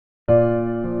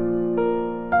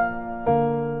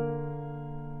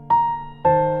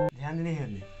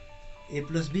A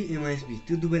plus be A minus be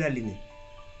त्यो दुवैलाई लिने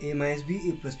ए minus be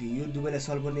A plus be यो दुवैलाई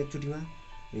सल्भ गर्ने एकचोटिमा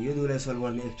र यो दुवैलाई सल्भ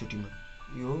गर्ने एकचोटिमा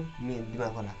यो मेन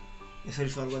दिमागमा राख यसरी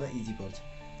सल्भ गर्दा इजी पर्छ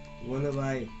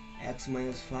 1/x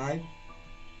 - 5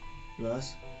 प्लस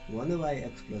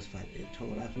 1/x + 5 एक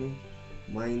ठाउँमा राख्नु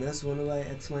माइनस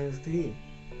 1/x - 3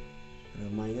 र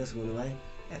माइनस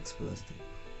 1/x + 3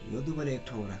 यो दुवैलाई एक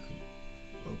ठाउँमा राख्नु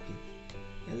ओके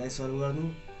यसलाई सल्भ गर्नु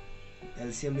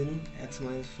एलसीएम लिनु x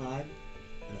 - 5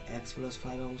 र x +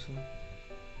 5 आउँछ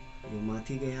यो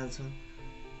माथि गइहाल्छ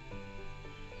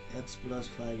x +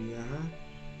 5 यहाँ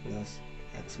प्लस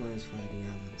x - 5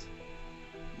 यहाँ जान्छ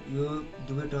यो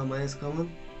दुवै term minus common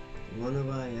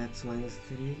 1/x -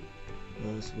 3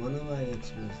 plus 1/x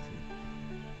 + 3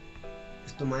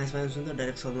 यस्तो माइनस माइनस हुन्छ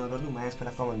डाइरेक्ट सल्भ नगर्नु माइनस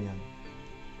पहिला कमन ल्याउनु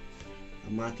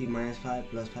माथि -5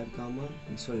 + 5 common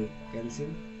sorry cancel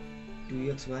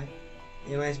 2x/a -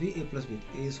 b a + b a²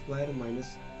 -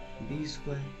 b²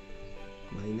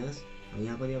 minus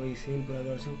यहाँ पनि अब सेम कुरा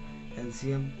गर्छौँ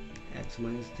एलसीएम x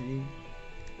 - 3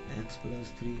 x +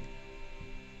 3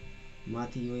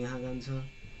 माथि यो यहाँ जान्छ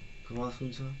क्रस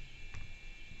हुन्छ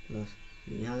प्लस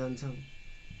यो यहाँ जान्छ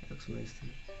x - 3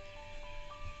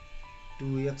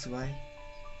 2x/(x²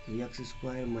 -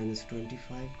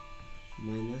 25)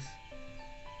 माइनस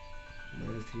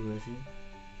 -3 माथि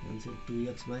जान्छ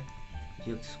 2x/(x²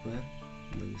 -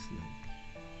 9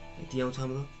 यति आउँछ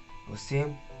हाम्रो अब सेम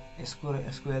यसको र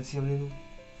यसको एलसीएम लिनु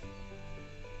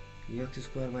x²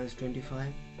 - 25 x² -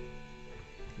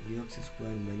 9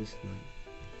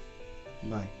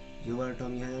 बाई यो वाला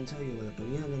टर्म यहाँ जान्छ यो वाला टर्म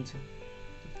यहाँ जान्छ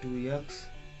 2x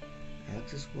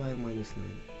 (x² - 9)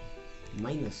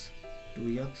 minus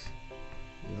 2x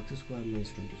 (x² -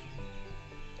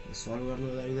 25 solve गर्नु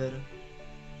अगाडि गएर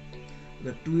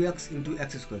 2x *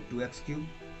 x² 2x³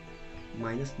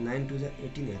 minus 9 2 =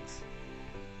 18x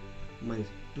minus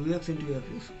 2x * x²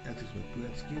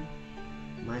 2x³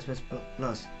 minus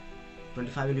plus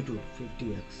 25 * 2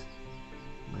 50x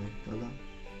minus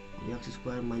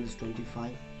तल x² -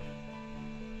 25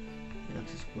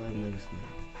 x² - 9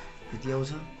 यति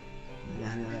आउँछ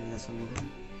हामी अगाडि सल्भ गरौँ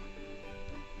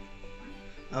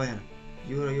अब हेर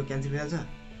यो र यो क्यान्सल भइहाल्छ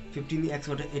 15x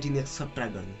बाट 18x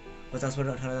सबट्र्याक्ट गर्ने 50 बाट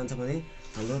 18 जान्छ भने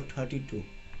हाम्रो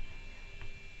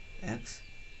 32x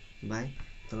बाई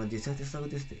तल जे छ त्यस्तोको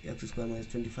त्यस्तै x² -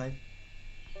 25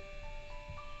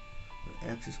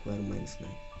 x² - 9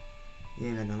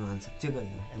 यही भएर हाम्रो आन्सर चेक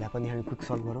गर्नु यसलाई पनि हामी क्विक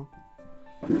सल्भ गरौँ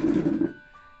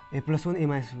a + 1 a - 1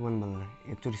 भन्नलाई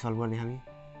एकचोटि सल्भ गर्ने हामी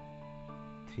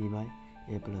 3/a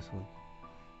 + 1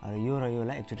 अब यो र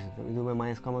योलाई एकचोटि दुवैमा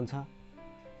माइनस कमन छ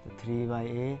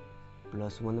 3/a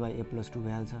प्लस 1/a + 2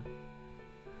 भइहाल्छ र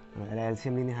यसलाई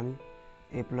एलसीएम लिने हामी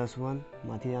a + 1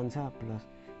 माथि जान्छ plus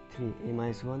 3a -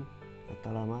 1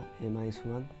 Talma a - 1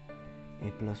 a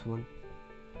 + 1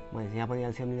 minus यहाँ पनि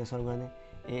एलसीएम लिने सल्भ गर्ने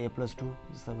a + 2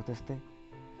 जस्तोको त्यस्तै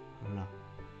ल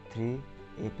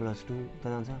 3a + 2 उता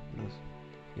जान्छ प्लस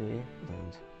यो a उता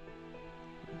जान्छ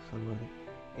सल्भ गर्दै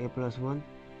a + 1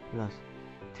 plus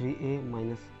 3a -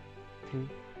 3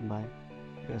 by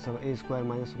plus अब a² - 1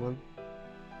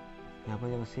 यहाँ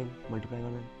पनि अब सेम मल्टिप्लाई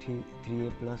गर्दा 3a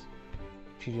plus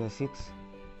 3 = 6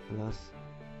 plus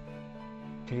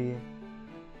 3a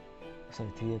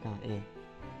sorry 3a कहाँ a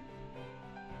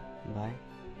by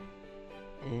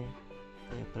a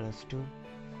 + 2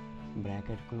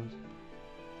 bracket close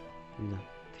ल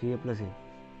 3a + a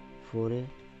 4a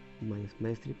minus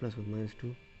 -3 + 1 -2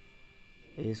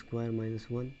 a² -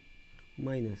 1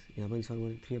 minus यहाँ पनि सल्भ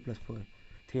गर्ने 3a + 4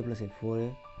 3a + a 4a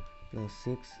 +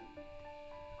 6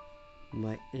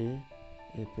 by a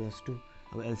 + 2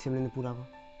 अब एलसीएम लिने पुराको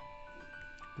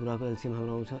एलसीएम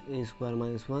हाम्रो आउँछ a² -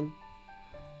 1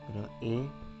 र a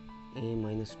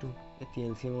 - 2 यति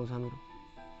एलसीएम आउँछ हाम्रो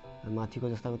माथिको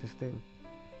जस्ताको त्यस्तै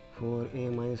 4a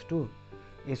 - 2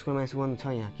 a² - 1 छ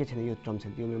यहाँ के छैन यो टर्म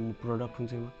छैन त्यो प्रोडक्ट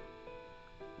हुन्छ यसमा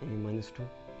a - 2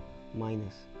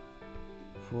 माइनस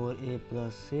 4a +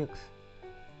 6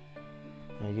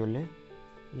 र यसले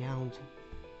यहाँ हुन्छ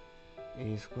a² - 1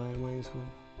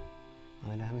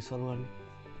 अहिले हामी सल्भ गर्ने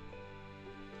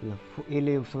ल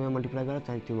यसले सँग मल्टिप्लाई गरेर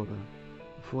चाहे त्योमा गर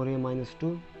 4a -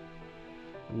 2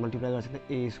 मल्टिप्लाई गर्छ त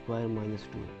a² - 2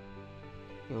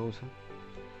 यो आउँछ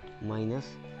माइनस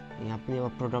यहाँ पनि अब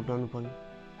प्रोडक्ट गर्नु पर्यो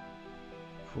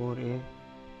 4a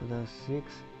 + 6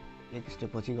 एक स्टेप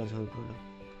पछि गर्छ हामी product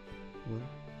 1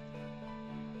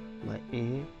 by a²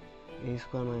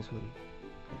 - 1 a - 2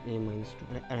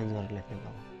 arrange गरेर लेख्ने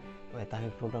अब यता हामी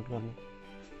प्रोडक्ट गर्ने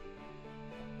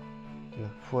ल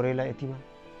 4a लाई यतिमा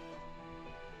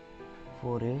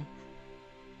 4a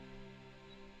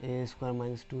a²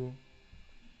 - 2a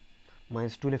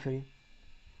 -2 ले फेरि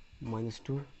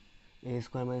 -2 ए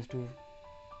square minus 2a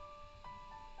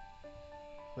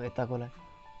यताकोलाई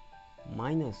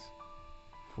minus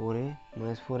 4a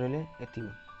minus 4a ले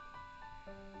यतिमा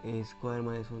ए स्क्वायर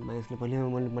माइनस 1 माइनसले पहिले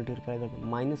मल्टिप्लाई गर्दा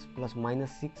माइनस प्लस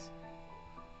माइनस 6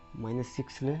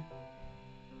 ले ए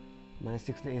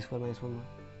स्क्वायर माइनस 1 मा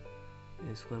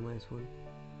ए स्क्वायर माइनस 1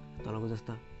 तलको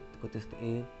जस्ता त्यस्तै ए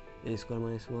स्क्वायर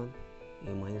माइनस 1 ए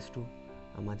माइनस 2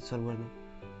 अब माथि सल्भ गर्ने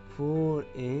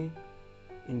 4a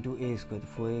into a square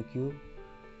 4a cube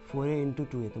 4a into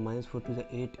 2a तो minus 4 to the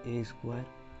 8a square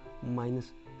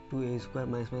minus 2a square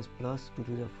minus plus 2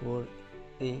 to the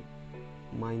 4a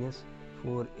minus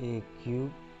 4a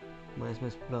cube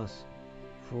minus plus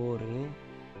 4a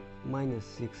minus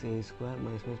 6a square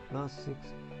minus plus 6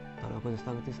 तलको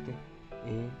जस्ताको त्यस्तै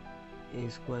a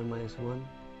square minus 1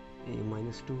 a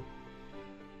minus 2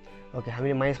 okay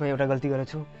हामीले माइनसमा एउटा गल्ती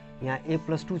गरेछौँ यहाँ a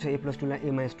plus 2 छ a plus 2 लाई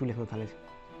a minus 2 लेख्न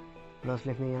थालेछ प्लस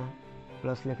लेख्ने यहाँ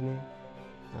प्लस लेख्ने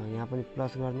यहाँ पनि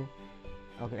प्लस गर्ने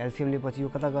ओके एलसीएम लिएपछि यो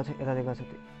कता गछ यतातिर गछ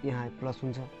यहाँ प्लस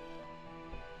हुन्छ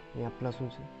यहाँ प्लस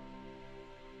हुन्छ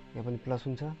यहाँ पनि प्लस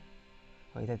हुन्छ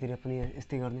यतातिर पनि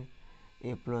यस्तै गर्ने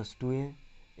a plus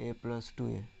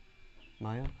 2a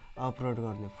भयो अपरोड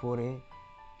गर्ने 4a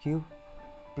cube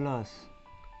plus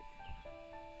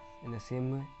in the same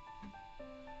way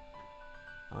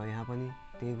यहाँ पनि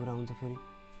त्यही कुरा हुन्छ फेरि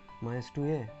माइनस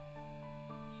 2a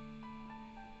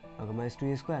अगर minus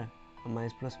 2a square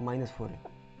minus plus minus 4a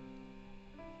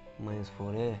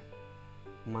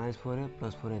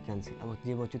plus 4a cancel अब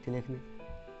जे बच्यो त्यो लेख्ने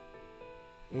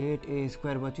 8a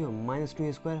square बच्यो minus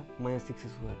 2a square minus 6a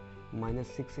square minus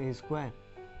 6a square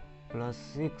plus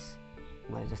 6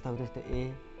 minus जस्ताको त्यस्तै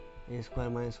a स्क्वायर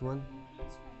माइनस 1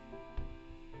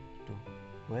 2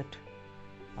 वेट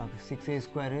अब 6a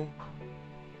स्क्वायर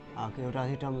एउटा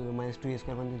term minus 2a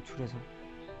square पनि छुटेछ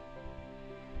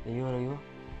यो र यो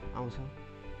आउँछ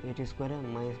 8a square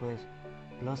minus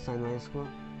plus sign माइनसको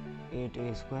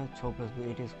 8a square 6 plus 2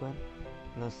 8a square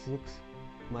plus 6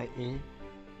 by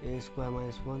a square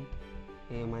minus 1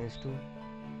 a minus 2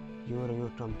 यो र यो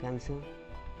term cancel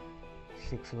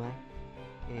 6 by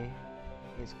a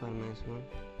square minus 1 a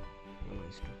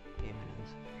minus 2 ए भएर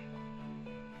आन्सर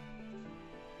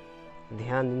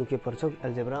ध्यान दिनु के पर्छ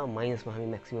एल्जेब्रा माइनसमा हामी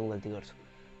म्याक्सिमम गल्ती गर्छौँ